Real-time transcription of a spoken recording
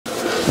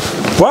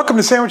Welcome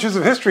to Sandwiches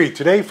of History.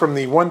 Today from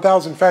the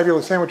 1000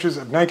 Fabulous Sandwiches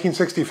of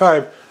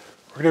 1965,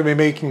 we're going to be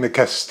making the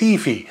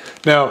Kaasteefie.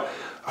 Now,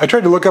 I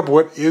tried to look up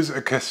what is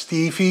a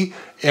Kaasteefie,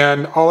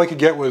 and all I could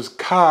get was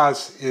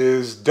Kaas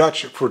is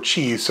Dutch for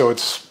cheese, so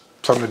it's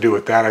something to do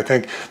with that, I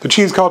think. The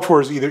cheese called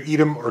for is either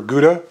Edam or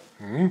Gouda.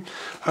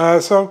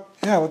 So,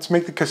 yeah, let's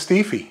make the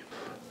Kaasteefie.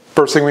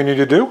 First thing we need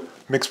to do,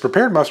 mix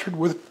prepared mustard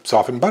with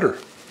softened butter.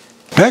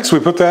 Next, we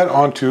put that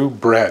onto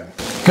bread.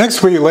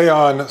 Next, we lay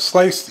on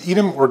sliced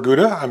Edam or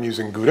Gouda. I'm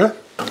using Gouda.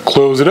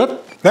 Close it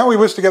up. Now we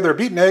whisk together a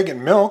beaten egg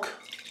and milk,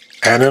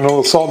 and then a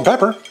little salt and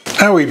pepper.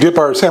 Now we dip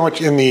our sandwich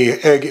in the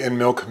egg and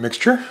milk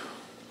mixture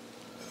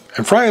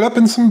and fry it up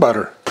in some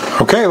butter.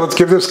 Okay, let's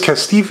give this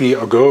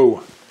Kaasteefie a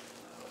go.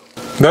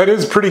 That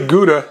is pretty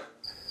Gouda.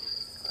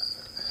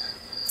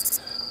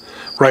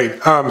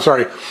 Right,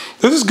 sorry.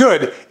 This is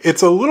good.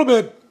 It's a little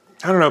bit,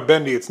 I don't know,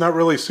 bendy. It's not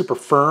really super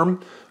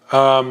firm,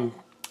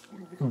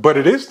 but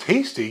it is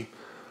tasty.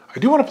 I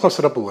do want to plus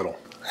it up a little.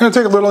 I'm going to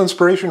take a little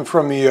inspiration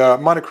from the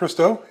Monte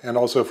Cristo and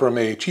also from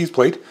a cheese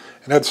plate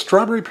and add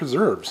strawberry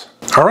preserves.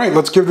 All right,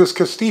 let's give this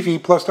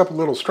Kaasteefie plussed up a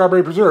little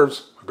strawberry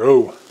preserves a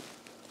go.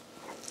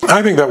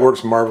 I think that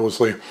works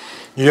marvelously.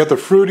 You get the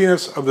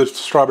fruitiness of the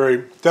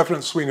strawberry,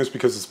 definite sweetness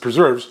because it's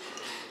preserves,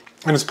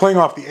 and it's playing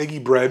off the eggy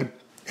bread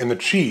and the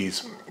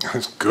cheese.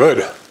 It's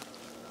good.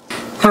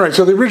 All right,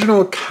 so the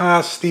original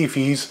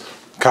Kaasteefies,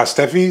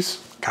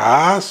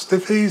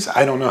 Kaasteefies,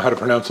 I don't know how to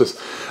pronounce this.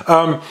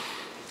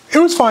 It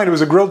was fine. It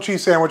was a grilled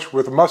cheese sandwich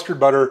with mustard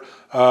butter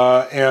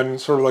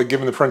and sort of like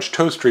giving the French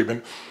toast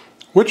treatment,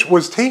 which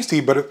was tasty,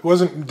 but it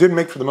didn't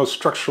make for the most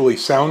structurally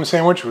sound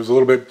sandwich. It was a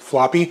little bit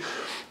floppy,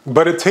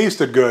 but it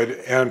tasted good.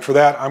 And for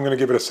that, I'm going to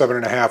give it a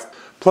 7.5.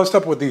 Plussed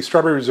up with the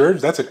strawberry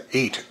reserves, that's an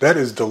 8. That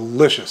is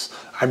delicious.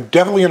 I'm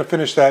definitely going to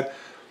finish that.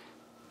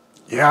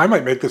 Yeah, I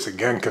might make this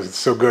again because it's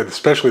so good,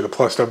 especially the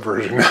plussed up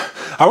version.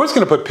 I was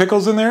going to put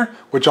pickles in there,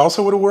 which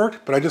also would have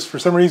worked, but I just, for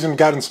some reason,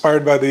 got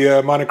inspired by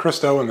the Monte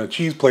Cristo and the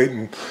cheese plate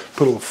and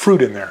put a little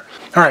fruit in there.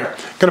 All right,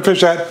 going to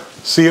finish that.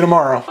 See you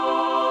tomorrow.